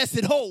our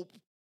blessed hope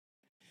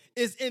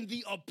is in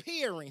the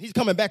appearing. He's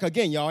coming back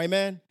again, y'all,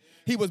 amen?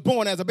 He was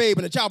born as a babe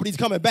and a child, but he's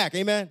coming back,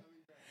 amen?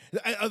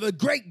 The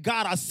great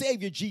God, our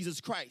Savior,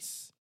 Jesus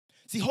Christ.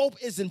 See, hope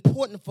is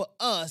important for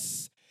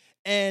us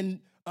and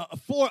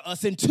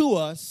to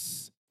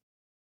us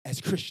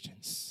as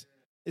Christians.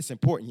 It's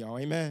important, y'all,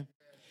 amen?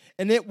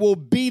 And it will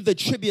be the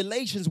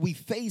tribulations we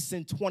face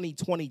in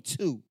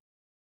 2022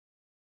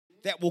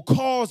 that will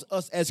cause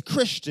us as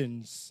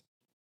Christians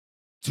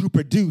to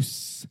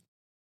produce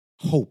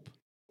hope.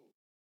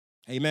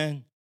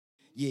 Amen?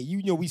 Yeah,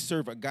 you know we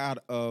serve a God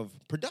of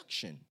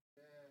production.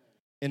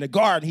 In the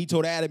garden, he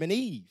told Adam and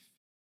Eve,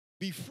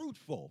 be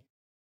fruitful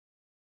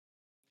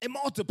and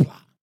multiply.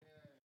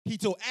 He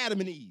told Adam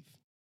and Eve.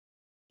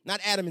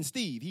 Not Adam and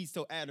Steve. He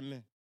told Adam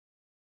and,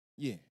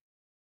 yeah.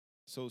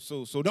 So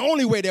the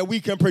only way that we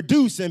can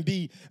produce and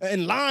be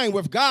in line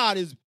with God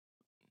is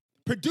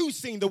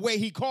producing the way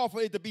he called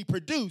for it to be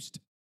produced,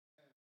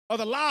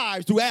 other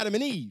lives through Adam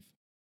and Eve.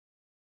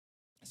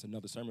 That's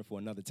another sermon for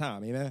another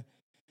time, amen?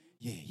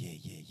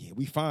 Yeah.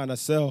 We find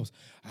ourselves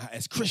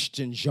as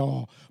Christians,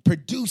 y'all,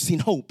 producing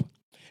hope.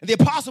 And the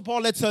Apostle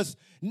Paul lets us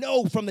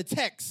know from the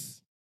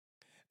text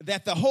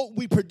that the hope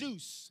we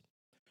produce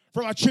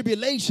from our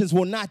tribulations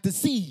will not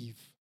deceive,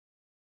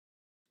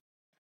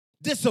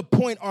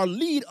 disappoint, or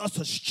lead us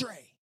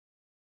astray,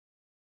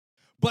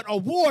 but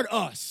award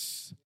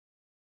us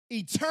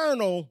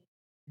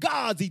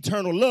God's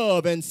eternal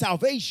love and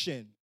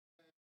salvation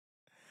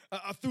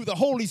through the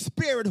Holy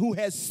Spirit who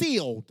has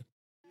sealed,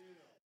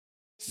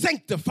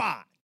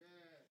 sanctified,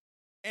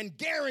 and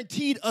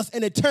guaranteed us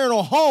an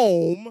eternal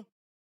home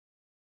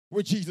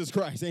with Jesus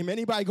Christ. Amen.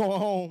 Anybody going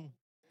home?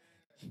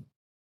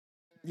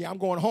 Yeah, I'm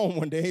going home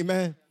one day,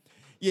 amen.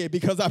 Yeah,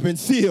 because I've been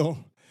sealed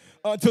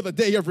until the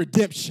day of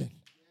redemption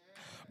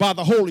by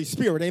the Holy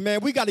Spirit, amen.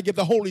 We got to give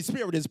the Holy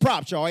Spirit his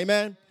props, y'all,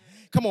 amen.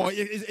 Come on,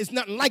 it's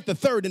nothing like the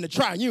third in the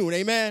triune,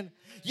 amen.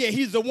 Yeah,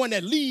 he's the one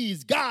that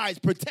leads, guides,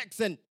 protects,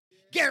 and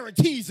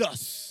guarantees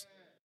us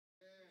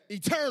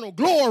eternal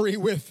glory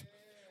with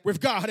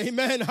God,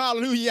 amen,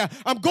 hallelujah.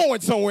 I'm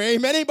going somewhere,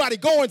 amen. Anybody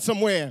going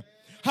somewhere?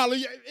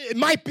 Hallelujah. It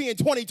might be in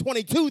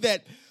 2022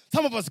 that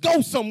some of us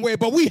go somewhere,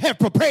 but we have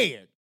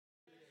prepared.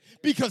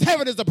 Because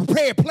heaven is a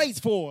prepared place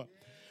for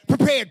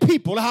prepared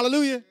people.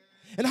 Hallelujah.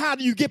 And how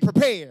do you get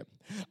prepared?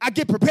 I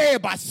get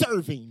prepared by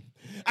serving.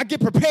 I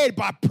get prepared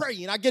by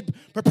praying. I get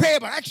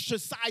prepared by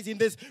exercising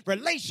this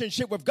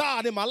relationship with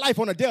God in my life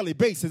on a daily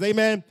basis.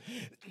 Amen.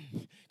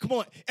 Come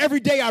on. Every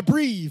day I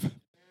breathe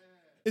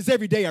is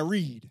every day I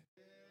read.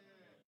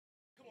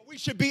 Come on. We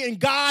should be in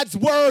God's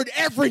word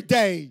every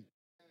day.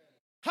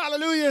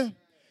 Hallelujah.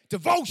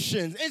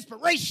 Devotions,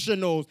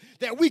 inspirationals,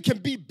 that we can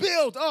be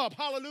built up,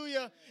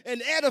 hallelujah,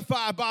 and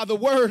edified by the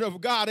word of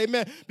God,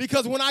 amen.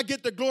 Because when I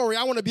get the glory,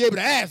 I want to be able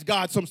to ask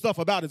God some stuff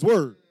about his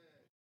word.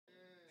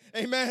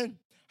 Amen.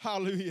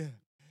 Hallelujah.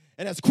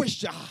 And as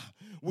Christians,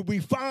 we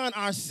find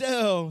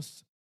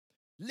ourselves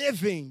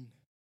living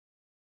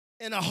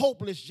in a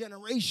hopeless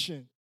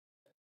generation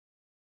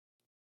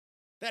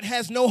that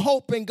has no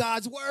hope in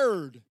God's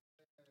word,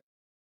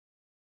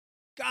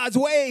 God's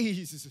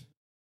ways,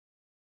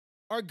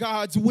 or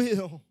God's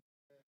will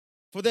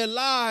for their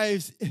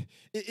lives.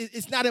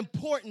 It's not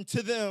important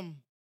to them.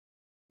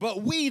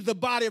 But we, the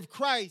body of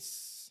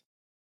Christ,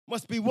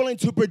 must be willing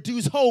to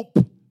produce hope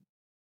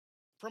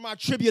from our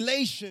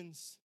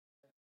tribulations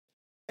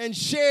and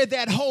share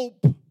that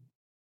hope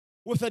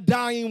with a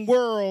dying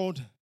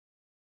world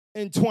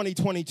in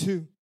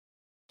 2022.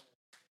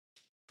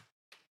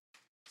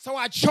 So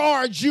I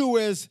charge you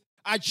as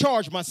I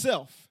charge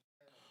myself.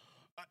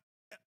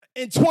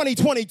 in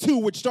 2022,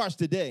 which starts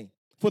today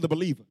for the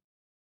believer,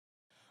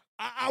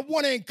 I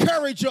want to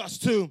encourage us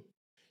to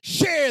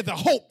share the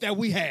hope that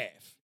we have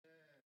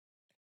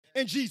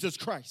in Jesus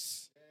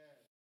Christ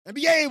and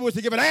be able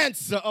to give an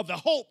answer of the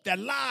hope that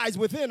lies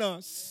within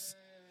us.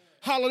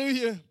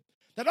 Hallelujah.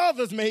 That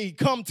others may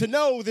come to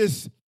know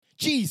this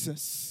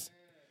Jesus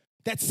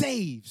that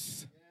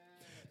saves,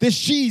 this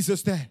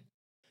Jesus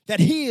that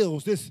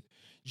heals, this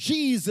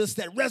Jesus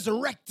that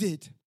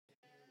resurrected,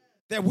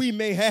 that we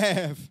may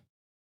have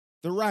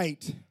the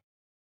right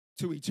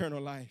to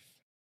eternal life.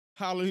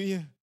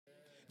 Hallelujah.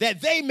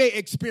 That they may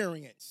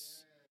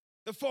experience.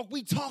 The folk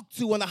we talk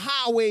to on the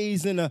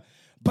highways and the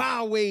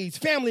byways,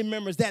 family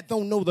members that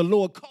don't know the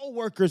Lord,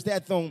 co-workers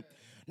that don't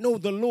know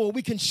the Lord,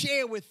 we can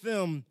share with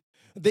them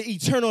the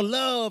eternal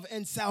love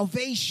and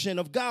salvation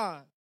of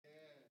God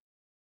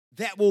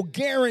that will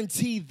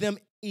guarantee them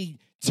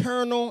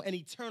eternal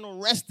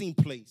resting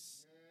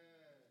place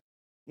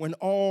when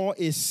all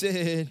is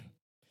said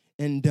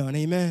and done.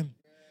 Amen.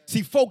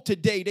 See, folk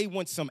today, they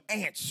want some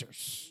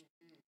answers.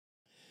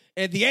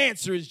 And the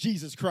answer is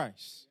Jesus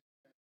Christ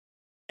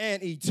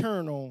and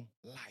eternal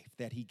life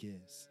that he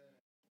gives.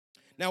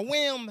 Now,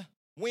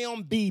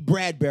 William B.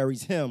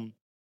 Bradbury's hymn,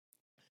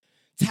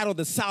 titled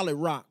The Solid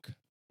Rock,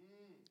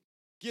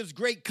 gives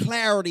great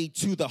clarity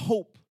to the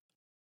hope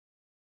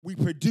we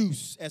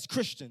produce as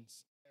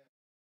Christians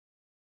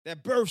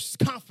that births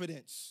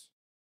confidence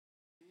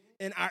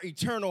in our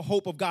eternal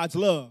hope of God's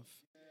love,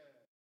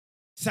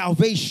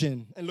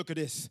 salvation, and look at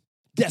this,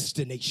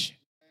 destination.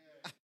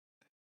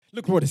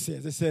 Look what it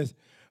says. It says,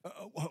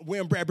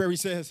 William Bradbury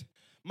says,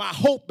 my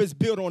hope is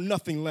built on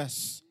nothing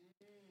less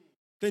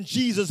than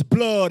Jesus'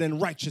 blood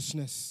and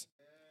righteousness.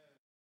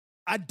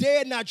 I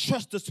dare not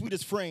trust the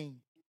sweetest frame,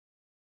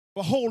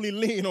 but wholly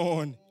lean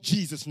on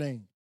Jesus'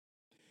 name.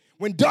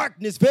 When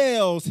darkness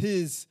veils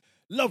his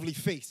lovely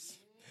face,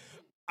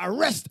 I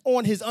rest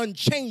on his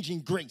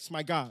unchanging grace,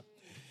 my God.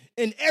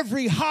 In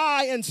every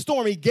high and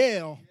stormy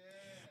gale,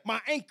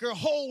 my anchor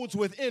holds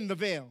within the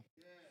veil.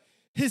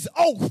 His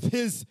oath,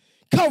 his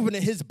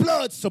covenant, his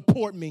blood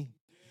support me.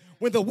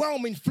 When the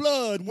whelming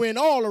flood, when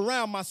all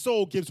around my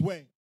soul gives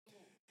way.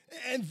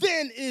 And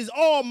then is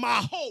all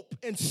my hope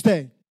and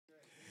stay.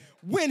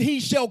 When he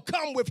shall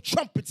come with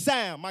trumpet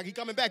sound. Mike, he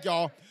coming back,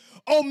 y'all.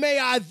 Oh, may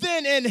I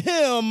then in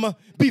him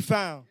be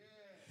found.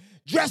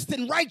 Dressed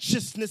in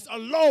righteousness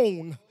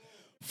alone,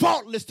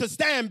 faultless to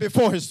stand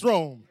before his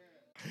throne.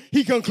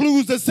 He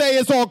concludes to say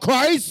it's on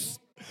Christ,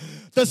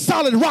 the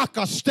solid rock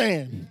I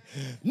stand.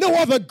 No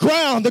other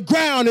ground, the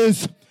ground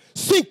is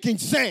sinking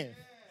sand.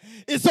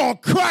 It's on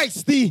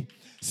Christ, the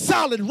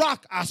solid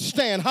rock I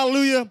stand.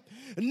 Hallelujah.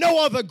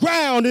 No other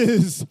ground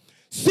is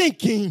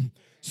sinking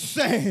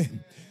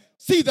sand.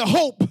 See, the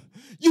hope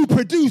you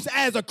produce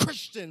as a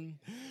Christian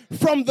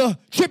from the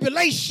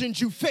tribulations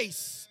you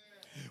face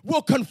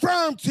will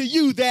confirm to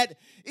you that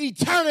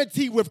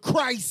eternity with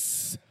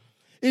Christ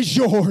is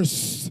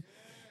yours.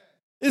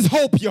 It's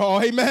hope,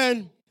 y'all.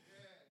 Amen.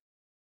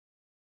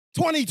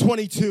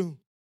 2022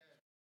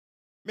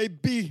 may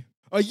be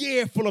a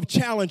year full of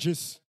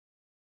challenges,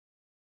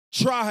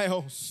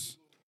 trials,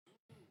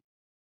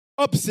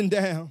 ups and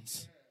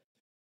downs.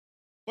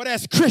 But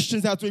as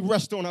Christians, as we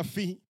rest on our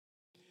feet,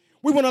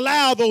 we won't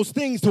allow those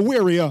things to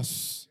weary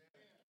us.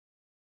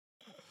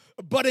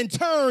 But in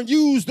turn,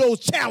 use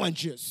those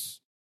challenges,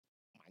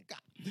 my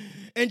God,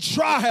 and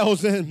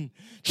trials and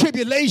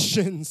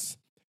tribulations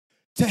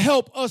to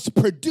help us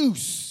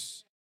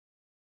produce,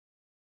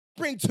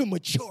 bring to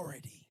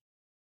maturity,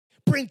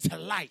 bring to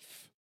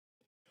life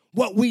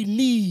what we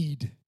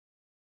need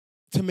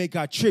to make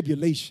our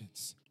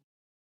tribulations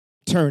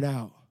turn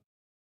out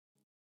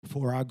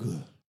for our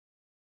good.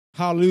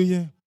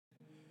 Hallelujah.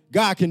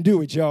 God can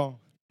do it, y'all.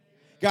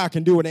 God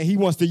can do it, and he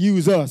wants to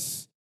use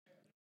us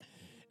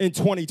in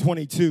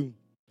 2022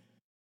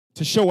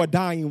 to show a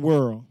dying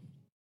world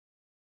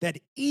that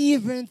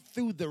even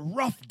through the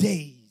rough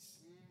days,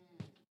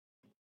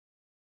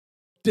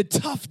 the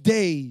tough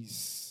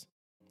days,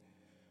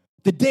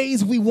 the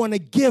days we want to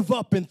give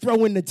up and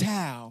throw in the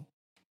towel,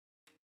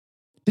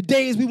 the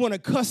days we want to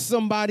cuss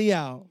somebody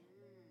out,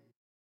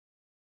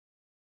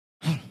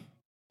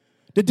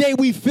 the day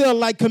we feel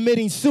like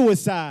committing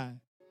suicide,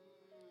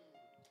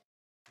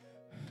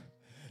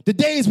 the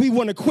days we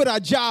want to quit our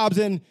jobs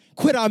and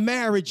quit our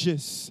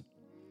marriages,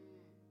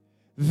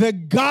 the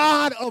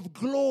God of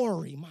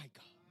glory, my God.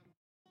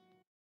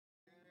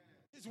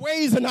 His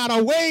ways are not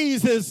our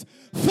ways. His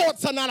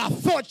thoughts are not our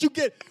thoughts.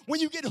 When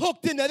you get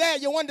hooked into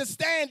that, you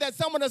understand that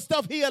some of the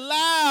stuff he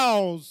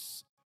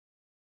allows,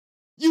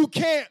 you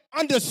can't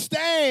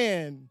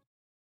understand.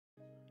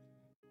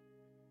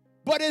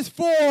 But it's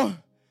for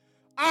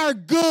our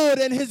good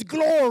and his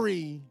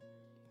glory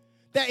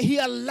that he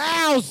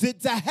allows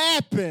it to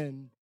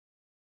happen.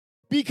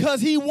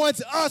 Because he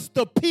wants us,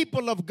 the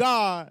people of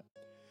God,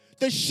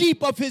 the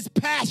sheep of his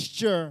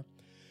pasture,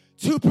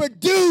 to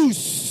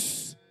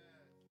produce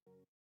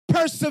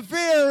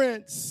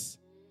perseverance,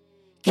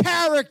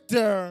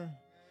 character,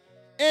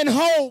 and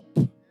hope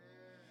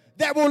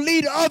that will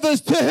lead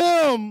others to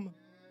him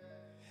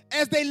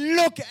as they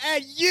look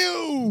at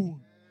you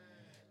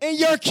in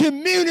your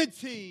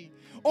community,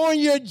 on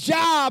your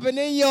job, and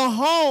in your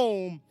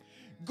home,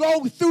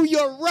 go through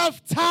your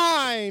rough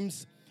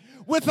times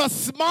with a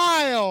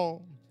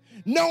smile,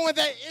 knowing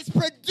that it's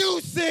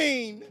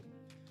producing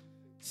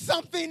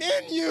something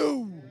in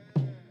you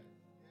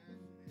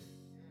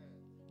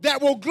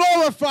that will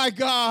glorify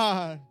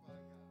God.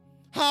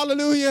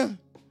 Hallelujah.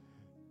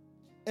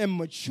 And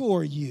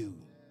mature you.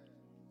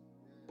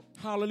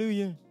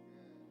 Hallelujah.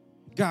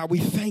 God, we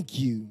thank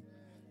you.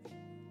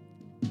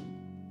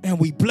 And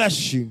we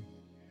bless you.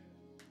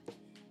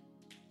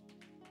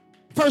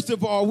 First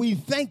of all, we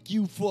thank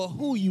you for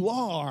who you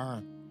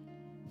are.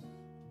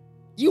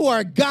 You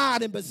are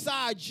God, and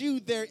besides you,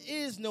 there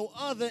is no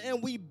other.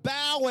 And we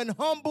bow in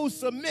humble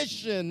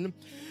submission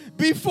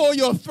before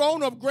your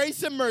throne of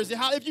grace and mercy.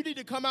 If you need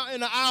to come out in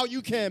the aisle,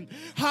 you can.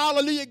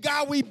 Hallelujah.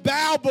 God, we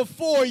bow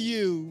before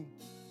you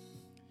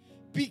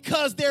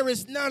because there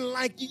is none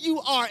like you.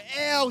 You are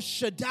El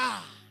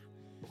Shaddai.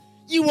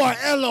 You are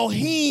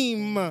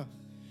Elohim.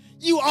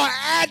 You are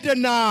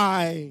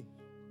Adonai.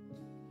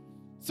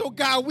 So,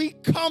 God, we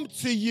come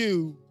to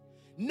you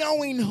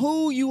knowing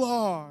who you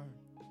are.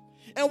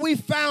 And we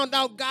found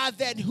out, God,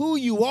 that who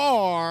you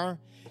are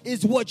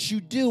is what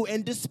you do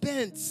and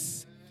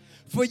dispense.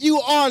 For you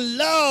are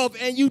love,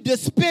 and you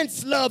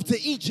dispense love to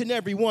each and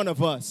every one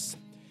of us.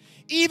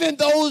 Even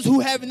those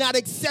who have not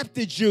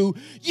accepted you,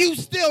 you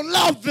still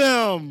love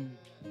them.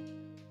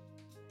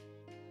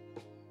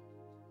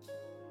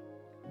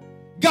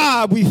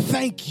 God, we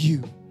thank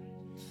you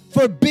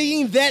for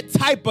being that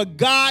type of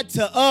God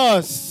to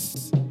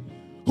us,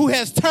 who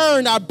has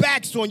turned our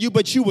backs on you,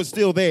 but you were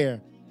still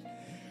there.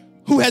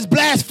 Who has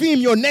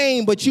blasphemed your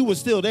name, but you were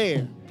still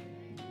there.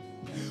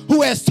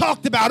 Who has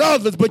talked about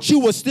others, but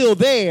you were still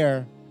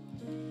there.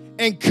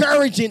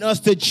 Encouraging us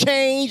to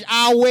change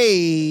our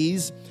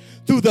ways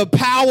through the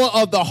power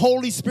of the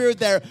Holy Spirit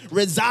that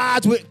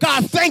resides with.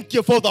 God, thank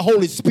you for the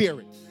Holy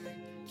Spirit.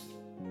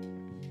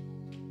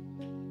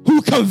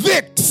 Who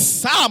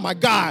convicts, oh my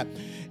God,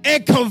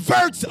 and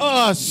converts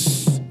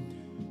us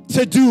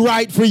to do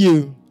right for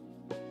you.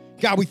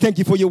 God, we thank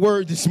you for your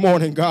word this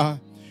morning, God.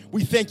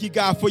 We thank you,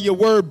 God, for your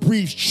word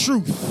breathes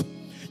truth.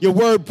 Your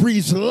word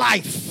breathes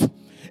life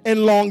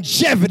and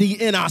longevity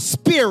in our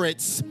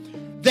spirits,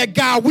 that,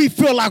 God, we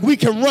feel like we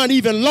can run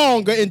even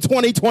longer in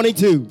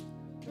 2022.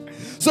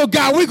 So,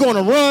 God, we're going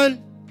to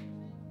run.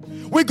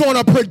 We're going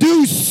to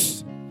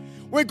produce.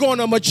 We're going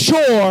to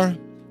mature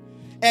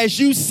as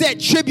you set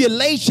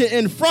tribulation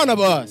in front of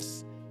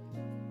us,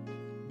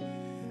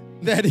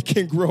 that it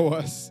can grow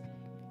us.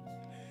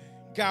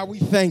 God, we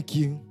thank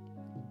you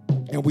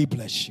and we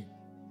bless you.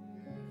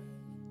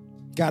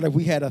 God, if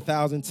we had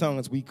 1,000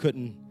 tongues, we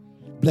couldn't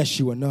bless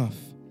you enough.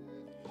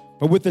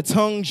 But with the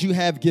tongues you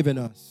have given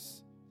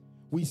us,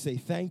 we say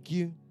thank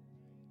you,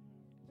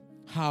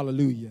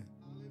 hallelujah,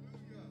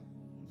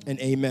 and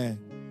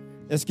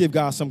amen. Let's give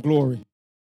God some glory.